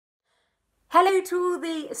Hello to all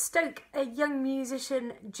the Stoke Young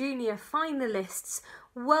Musician Junior finalists.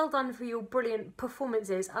 Well done for your brilliant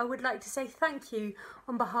performances. I would like to say thank you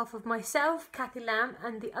on behalf of myself, Kathy Lamb,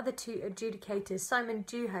 and the other two adjudicators, Simon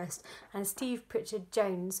Dewhurst and Steve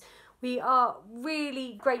Pritchard-Jones. We are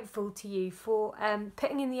really grateful to you for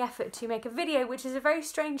putting in the effort to make a video, which is a very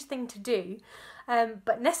strange thing to do,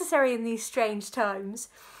 but necessary in these strange times,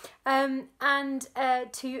 and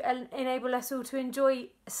to enable us all to enjoy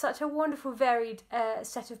such a wonderful, varied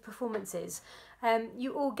set of performances.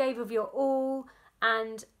 You all gave of your all,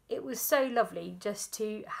 and it was so lovely just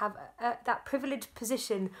to have that privileged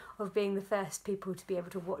position of being the first people to be able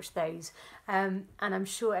to watch those. And I'm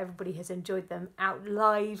sure everybody has enjoyed them out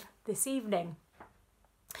live this evening.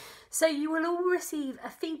 So you will all receive a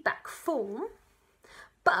feedback form,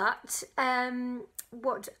 but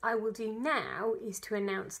what I will do now is to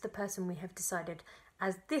announce the person we have decided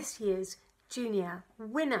as this year's junior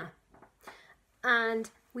winner. And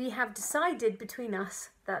we have decided between us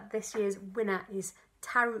that this year's winner is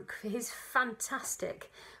Taruk for his fantastic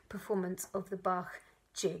performance of the Bach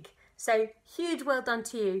jig. So huge well done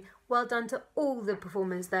to you. Well done to all the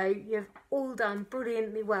performers though. You've all done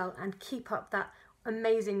brilliantly well, and keep up that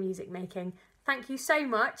amazing music making. Thank you so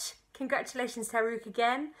much. Congratulations Taruk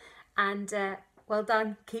again, and well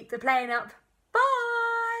done. Keep the playing up.